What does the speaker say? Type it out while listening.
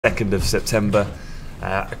2nd of September.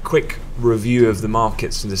 A quick review of the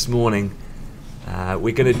markets this morning.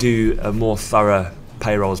 We're going to do a more thorough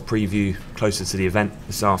payrolls preview closer to the event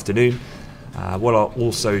this afternoon. What I'll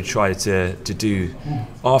also try to do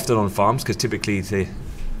after on-farms, because typically the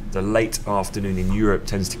late afternoon in Europe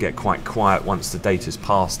tends to get quite quiet once the data's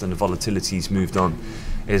passed and the volatility's moved on,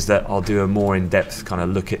 is that I'll do a more in-depth kind of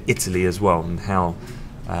look at Italy as well and how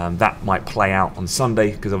that might play out on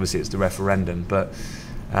Sunday, because obviously it's the referendum. But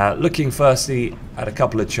looking firstly at a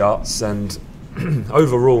couple of charts, and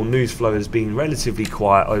overall news flow has been relatively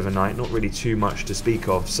quiet overnight, not really too much to speak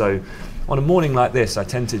of. So on a morning like this, I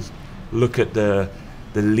tend to look at the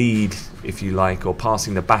lead, if you like, or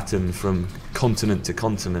passing the baton from continent to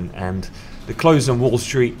continent, and the close on Wall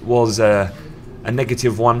Street was a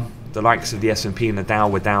negative one. The likes of the S&P and the Dow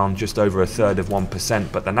were down just over 1/3 of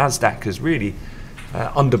 1%, but the Nasdaq has really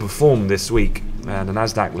underperformed this week. The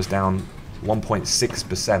Nasdaq was down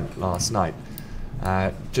 1.6% last night.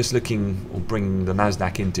 Just looking or bringing the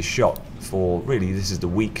Nasdaq into shot for really this is the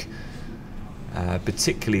week.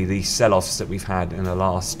 Particularly the sell-offs that we've had in the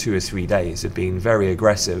last 2 or 3 days have been very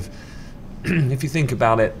aggressive. If you think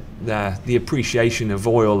about it, the appreciation of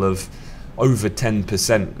oil of over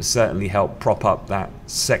 10% certainly helped prop up that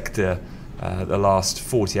sector the last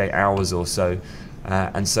 48 hours or so.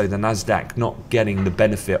 And so the Nasdaq not getting the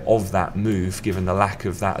benefit of that move given the lack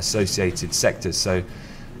of that associated sector. So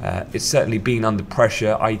it's certainly been under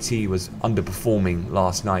pressure. IT was underperforming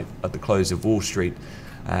last night at the close of Wall Street.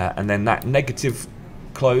 And then that negative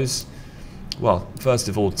close, well, first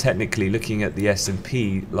of all, technically looking at the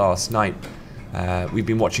S&P last night, we've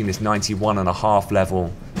been watching this 91.5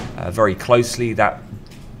 level very closely. That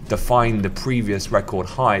defined the previous record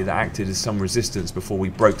high that acted as some resistance before we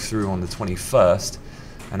broke through on the 21st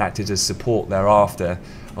and acted as support thereafter.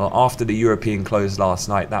 Well, after the European close last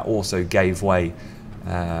night, that also gave way,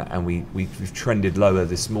 and we've trended lower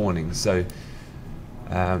this morning. So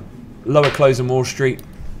lower close on Wall Street,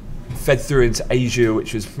 fed through into Asia,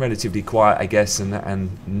 which was relatively quiet, I guess, and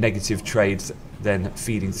negative trades then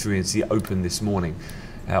feeding through into the open this morning.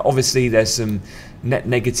 Obviously, there's some net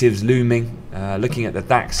negatives looming. Looking at the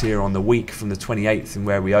DAX here on the week from the 28th and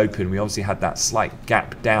where we opened, we obviously had that slight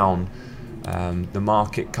gap down. The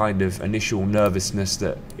market kind of initial nervousness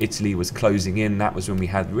that Italy was closing in. That was when we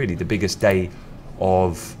had really the biggest day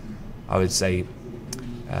of, I would say,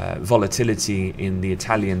 volatility in the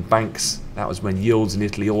Italian banks. That was when yields in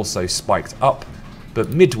Italy also spiked up.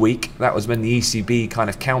 But midweek, that was when the ECB kind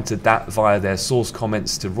of countered that via their source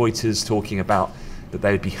comments to Reuters, talking about that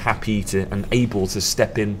they would be happy to and able to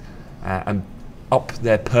step in and up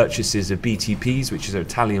their purchases of BTPs, which is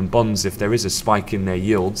Italian bonds, if there is a spike in their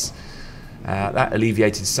yields. That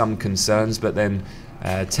alleviated some concerns, but then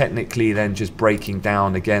technically then just breaking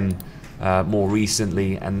down again more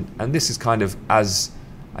recently. And this is kind of, as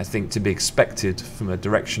I think, to be expected from a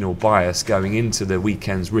directional bias going into the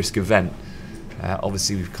weekend's risk event.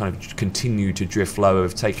 Obviously, we've kind of continued to drift lower.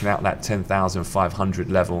 We've taken out that 10,500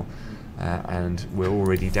 level. And we're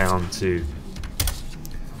already down to,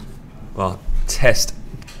 well, test,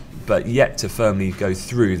 but yet to firmly go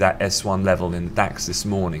through that S1 level in the DAX this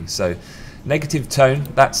morning. So negative tone,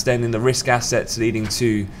 that's then in the risk assets, leading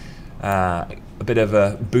to a bit of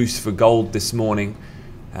a boost for gold this morning,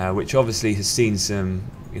 which obviously has seen some,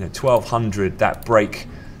 1200, that break.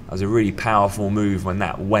 That was a really powerful move when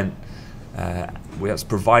that went. That's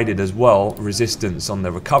provided as well resistance on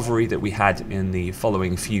the recovery that we had in the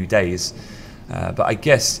following few days. But I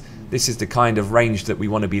guess this is the kind of range that we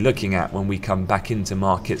want to be looking at when we come back into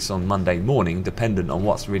markets on Monday morning, dependent on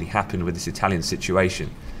what's really happened with this Italian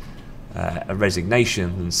situation. A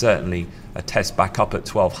resignation and certainly a test back up at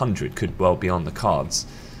 1200 could well be on the cards.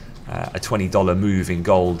 A $20 move in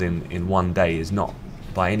gold in one day is not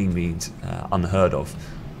by any means unheard of.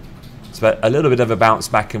 So a little bit of a bounce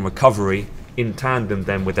back and recovery in tandem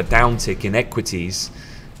then with a downtick in equities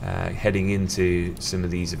heading into some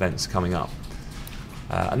of these events coming up.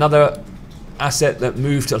 Another asset that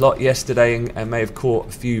moved a lot yesterday and may have caught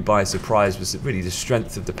a few by surprise was really the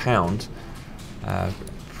strength of the pound.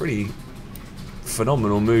 Pretty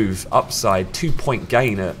phenomenal move, upside, 2-point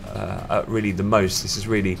gain at really the most. This is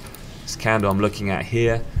really this candle I'm looking at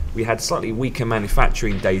here. We had slightly weaker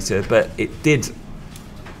manufacturing data, but it did,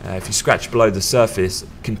 if you scratch below the surface,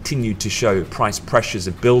 continued to show price pressures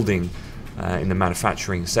are building in the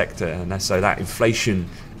manufacturing sector, and so that inflation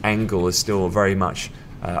angle is still very much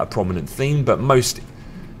a prominent theme. But most,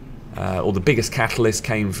 or the biggest catalyst,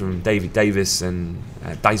 came from David Davis and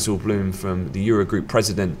Dijsselbloem, from the Eurogroup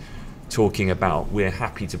president, talking about we're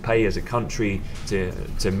happy to pay as a country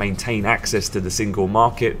to maintain access to the single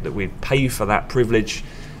market, that we'd pay for that privilege.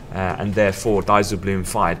 and therefore Dijsselbloem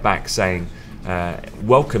fired back saying,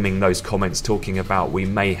 welcoming those comments, talking about we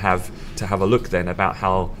may have to have a look then about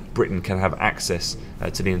how Britain can have access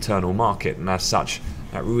to the internal market, and as such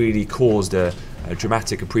that really caused a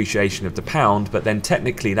dramatic appreciation of the pound. But then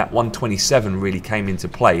technically that 127 really came into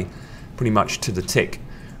play pretty much to the tick,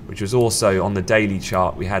 which was also on the daily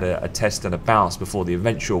chart. We had a test and a bounce before the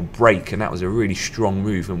eventual break, and that was a really strong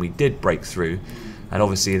move, and we did break through. And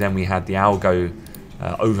obviously then we had the algo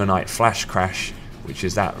overnight flash crash, which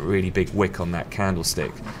is that really big wick on that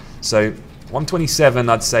candlestick. So 127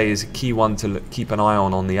 I'd say is a key one to keep an eye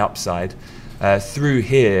on the upside. Through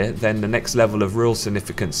here, then the next level of real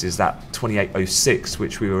significance is that 2806,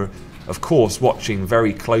 which we were of course watching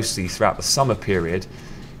very closely throughout the summer period,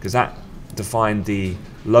 because that defined the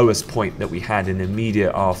lowest point that we had in the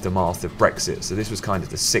immediate aftermath of Brexit. So this was kind of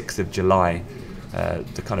the 6th of July,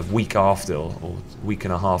 the kind of week after, or week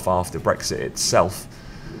and a half after Brexit itself.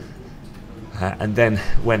 And then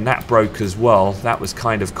when that broke as well, that was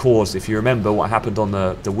kind of caused, if you remember what happened on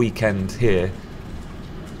the weekend here,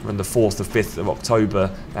 on the 4th or 5th of October,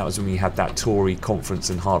 that was when we had that Tory conference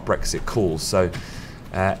and hard Brexit calls. So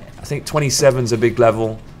I think 27 is a big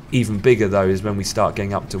level. Even bigger though is when we start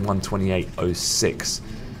getting up to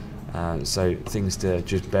 128.06. So things to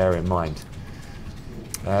just bear in mind.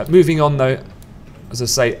 Moving on though, as I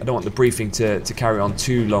say, I don't want the briefing to carry on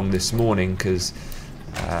too long this morning, because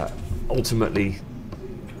ultimately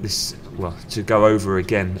this, well, to go over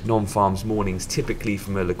again, non-farms mornings typically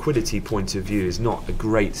from a liquidity point of view is not a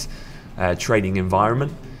great trading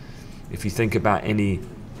environment. If you think about any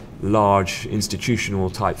large institutional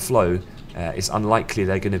type flow, it's unlikely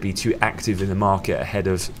they're going to be too active in the market ahead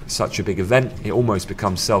of such a big event. It almost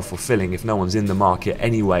becomes self-fulfilling. If no one's in the market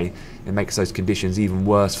anyway, it makes those conditions even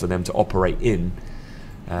worse for them to operate in.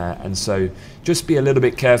 And so just be a little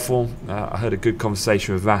bit careful. I heard a good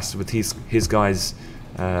conversation with Vas, with his guys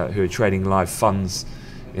who are trading live funds,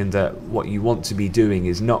 in that what you want to be doing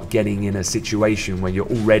is not getting in a situation where you're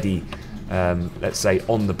already, let's say,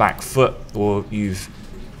 on the back foot, or you've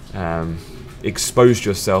exposed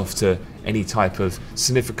yourself to any type of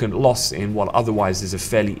significant loss in what otherwise is a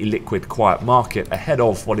fairly illiquid, quiet market ahead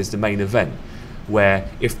of what is the main event, where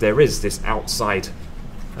if there is this outside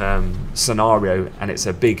scenario and it's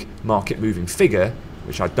a big market moving figure,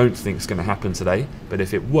 which I don't think is going to happen today, but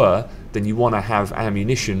if it were, then you want to have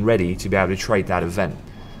ammunition ready to be able to trade that event.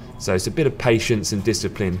 So it's a bit of patience and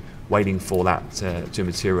discipline waiting for that to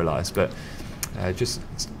materialize. But just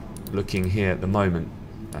looking here at the moment,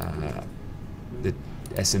 the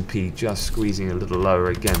S&P just squeezing a little lower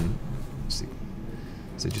again,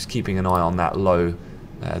 so just keeping an eye on that low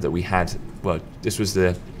that we had. Well, this was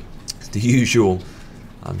the usual,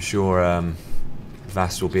 I'm sure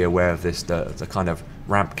Vas will be aware of this, the kind of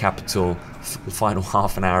ramp capital, the final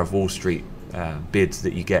half an hour of Wall Street bids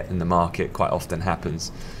that you get in the market quite often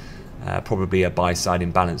happens. Probably a buy side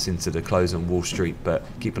imbalance into the close on Wall Street, but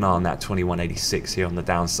keep an eye on that 2186 here on the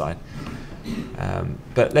downside.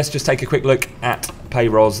 But let's just take a quick look at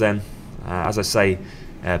payrolls then. As I say,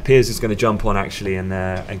 Piers is going to jump on actually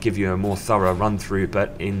and give you a more thorough run through,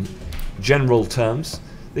 but in general terms,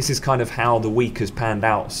 this is kind of how the week has panned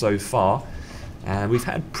out so far. We've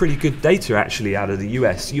had pretty good data actually out of the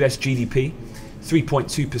US. US GDP,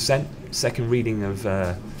 3.2%. Second reading of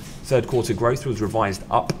third quarter growth was revised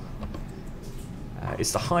up.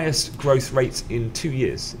 It's the highest growth rate in 2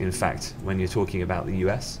 years, in fact, when you're talking about the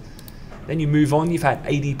US. Then you move on, you've had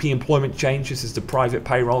ADP employment change. This is the private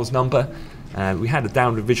payrolls number. We had a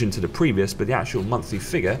down revision to the previous, but the actual monthly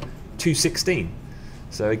figure, 216.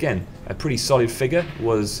 So again, a pretty solid figure,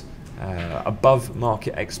 was above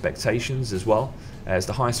market expectations as well. It's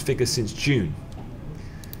the highest figure since June.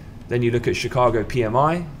 Then you look at Chicago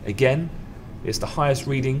PMI, again, it's the highest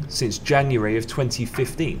reading since January of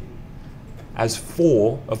 2015. As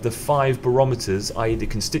 4 of the 5 barometers, i.e. the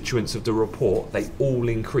constituents of the report, they all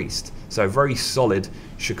increased. So very solid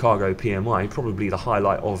Chicago PMI, probably the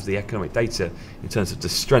highlight of the economic data in terms of the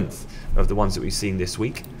strength of the ones that we've seen this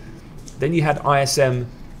week. Then you had ISM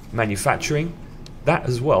manufacturing, that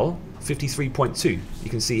as well, 53.2. You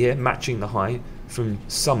can see here, matching the high from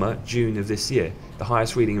summer, June of this year. The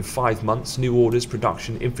highest reading in 5 months. New orders,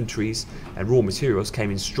 production, inventories and raw materials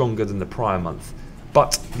came in stronger than the prior month.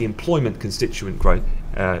 But the employment constituent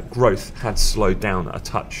growth had slowed down a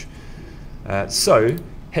touch. So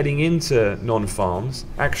heading into non-farms,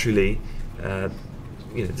 actually,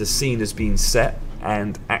 the scene has been set,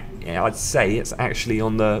 and I'd say it's actually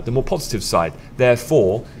on the more positive side.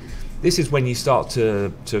 Therefore, this is when you start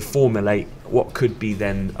to formulate what could be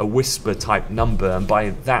then a whisper type number, and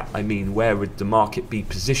by that I mean where would the market be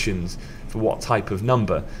positioned for what type of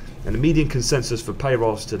number. And the median consensus for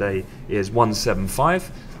payrolls today is 175.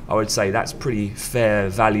 I would say that's pretty fair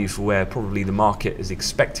value for where probably the market is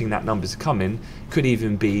expecting that number to come in. Could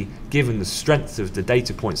even be, given the strength of the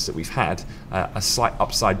data points that we've had, a slight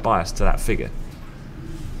upside bias to that figure.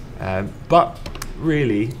 But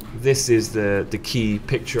really, this is the key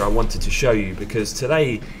picture I wanted to show you, because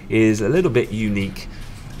today is a little bit unique.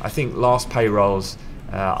 I think last payrolls,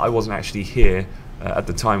 I wasn't actually here at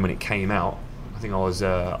the time when it came out. I think I was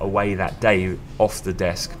away that day off the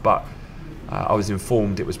desk, but I was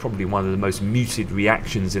informed it was probably one of the most muted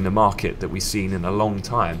reactions in the market that we've seen in a long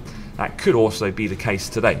time. That could also be the case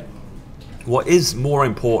today. What is more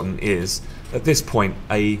important is, at this point,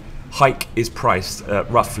 a hike is priced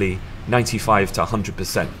at roughly 95 to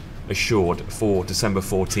 100% assured for December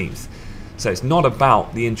 14th. So it's not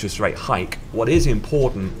about the interest rate hike. What is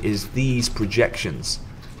important is these projections.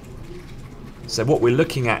 So what we're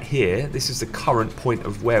looking at here, this is the current point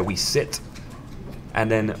of where we sit. And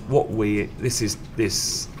then this is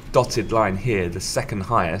this dotted line here, the second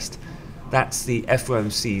highest. That's the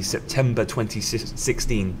FOMC September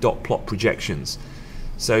 2016 dot plot projections.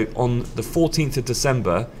 So on the 14th of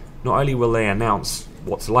December, not only will they announce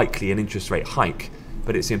what's likely an interest rate hike,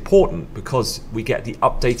 but it's important because we get the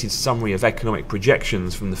updated summary of economic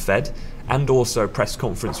projections from the Fed and also a press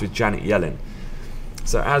conference with Janet Yellen.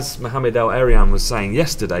 So as Mohamed El-Erian was saying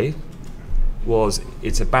yesterday,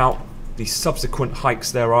 it's about the subsequent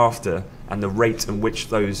hikes thereafter and the rate in which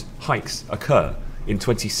those hikes occur in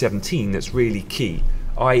 2017 that's really key,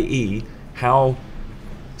 i.e. how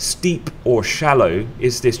steep or shallow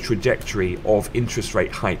is this trajectory of interest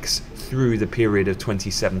rate hikes through the period of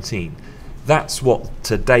 2017. That's what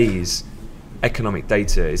today's economic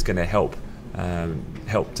data is going to help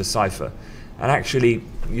decipher. And actually,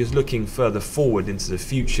 you're looking further forward into the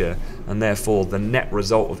future, and therefore the net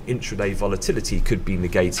result of intraday volatility could be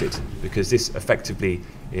negated, because this effectively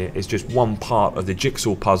is just one part of the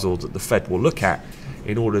jigsaw puzzle that the Fed will look at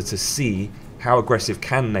in order to see how aggressive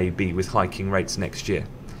can they be with hiking rates next year.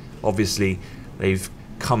 Obviously, they've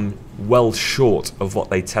come well short of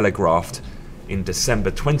what they telegraphed in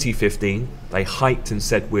December 2015. They hiked and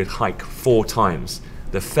said we'd hike 4 times.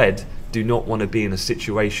 The Fed do not want to be in a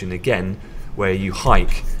situation again where you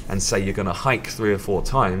hike and say you're going to hike 3 or 4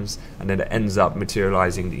 times, and then it ends up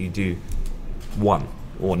materializing that you do 1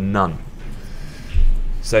 or none.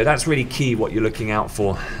 So that's really key, what you're looking out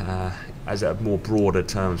for as a more broader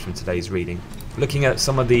terms from today's reading. Looking at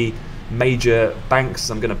some of the major banks,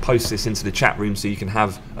 I'm going to post this into the chat room so you can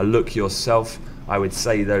have a look yourself. I would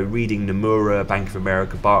say though, reading Nomura, Bank of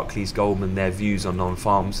America, Barclays, Goldman, their views on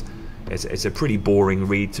non-farms, it's a pretty boring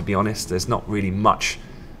read, to be honest. There's not really much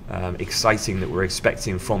exciting that we're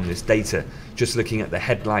expecting from this data. Just looking at the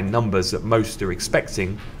headline numbers that most are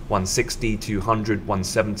expecting, 160, 200,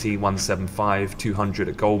 170, 175, 200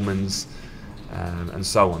 at Goldman's, and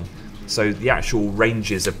so on. So the actual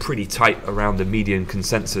ranges are pretty tight around the median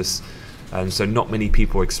consensus, and so not many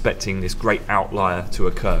people are expecting this great outlier to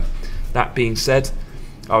occur. That being said,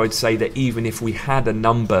 I would say that even if we had a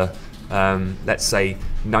number, let's say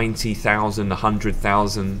 90,000,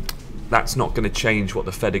 100,000, that's not going to change what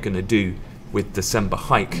the Fed are going to do with December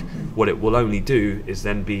hike. What it will only do is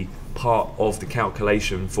then be part of the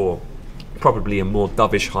calculation for probably a more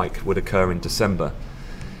dovish hike would occur in December.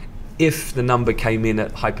 If the number came in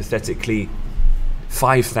at hypothetically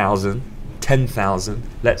 5,000, 10,000,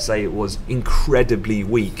 let's say it was incredibly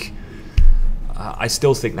weak, I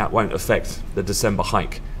still think that won't affect the December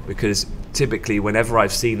hike, because typically whenever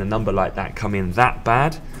I've seen a number like that come in that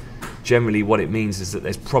bad, generally what it means is that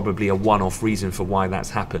there's probably a one-off reason for why that's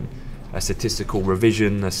happened. A statistical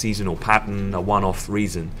revision, a seasonal pattern, a one-off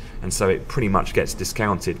reason. And so it pretty much gets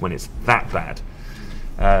discounted when it's that bad.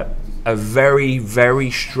 A very, very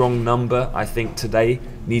strong number, I think, today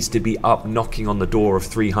needs to be up knocking on the door of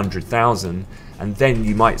 300,000. And then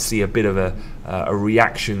you might see a bit of a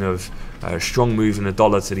reaction of a strong move in the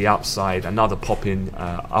dollar to the upside, another pop in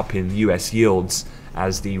up in US yields,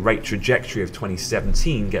 as the rate trajectory of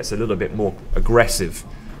 2017 gets a little bit more aggressive.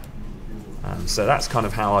 So that's kind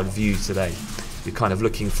of how I'd view today. You're kind of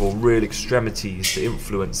looking for real extremities to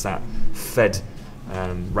influence that Fed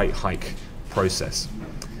rate hike process.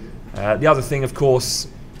 The other thing, of course,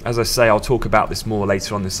 as I say, I'll talk about this more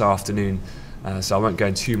later on this afternoon, so I won't go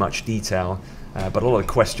into too much detail, but a lot of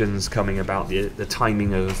questions coming about the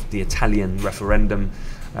timing of the Italian referendum.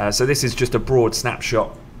 So this is just a broad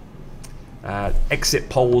snapshot. Exit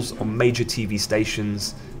polls on major TV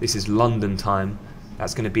stations. This is London time.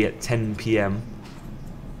 That's going to be at 10 p.m.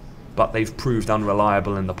 But they've proved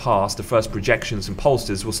unreliable in the past. The first projections and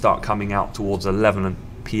pollsters will start coming out towards 11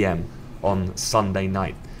 p.m. on Sunday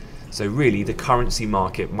night. So really the currency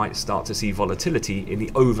market might start to see volatility in the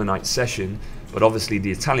overnight session, but obviously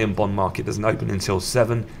the Italian bond market doesn't open until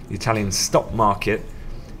 7, the Italian stock market,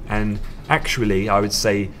 and actually I would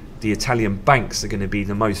say the Italian banks are going to be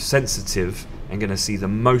the most sensitive and going to see the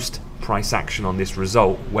most price action on this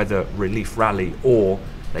result, whether relief rally or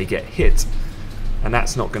they get hit. And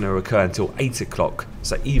that's not going to occur until 8 o'clock.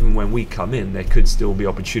 So even when we come in, there could still be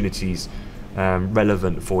opportunities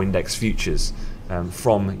relevant for index futures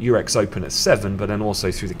from Eurex Open at 7, but then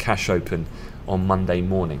also through the cash open on Monday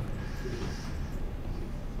morning.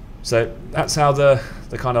 So that's how the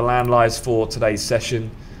kind of land lies for today's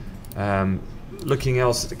session. Looking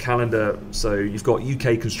else at the calendar, so you've got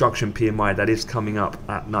UK construction PMI that is coming up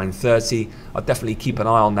at 9:30. I'd definitely keep an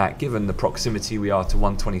eye on that given the proximity we are to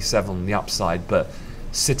 127 on the upside, but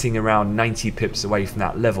sitting around 90 pips away from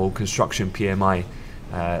that level, construction PMI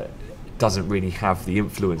doesn't really have the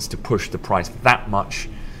influence to push the price that much,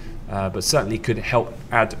 but certainly could help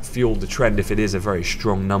fuel the trend if it is a very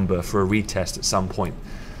strong number for a retest at some point.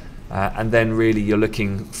 And then really you're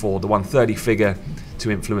looking for the 130 figure to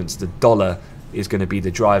influence the dollar is going to be the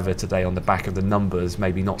driver today on the back of the numbers,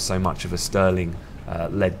 maybe not so much of a sterling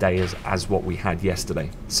led day as what we had yesterday.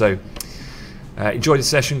 So enjoy the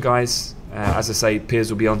session, guys. As I say, Piers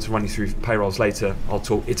will be on to run you through payrolls later. I'll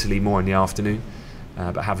talk Italy more in the afternoon,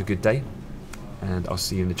 but have a good day and I'll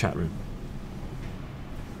see you in the chat room.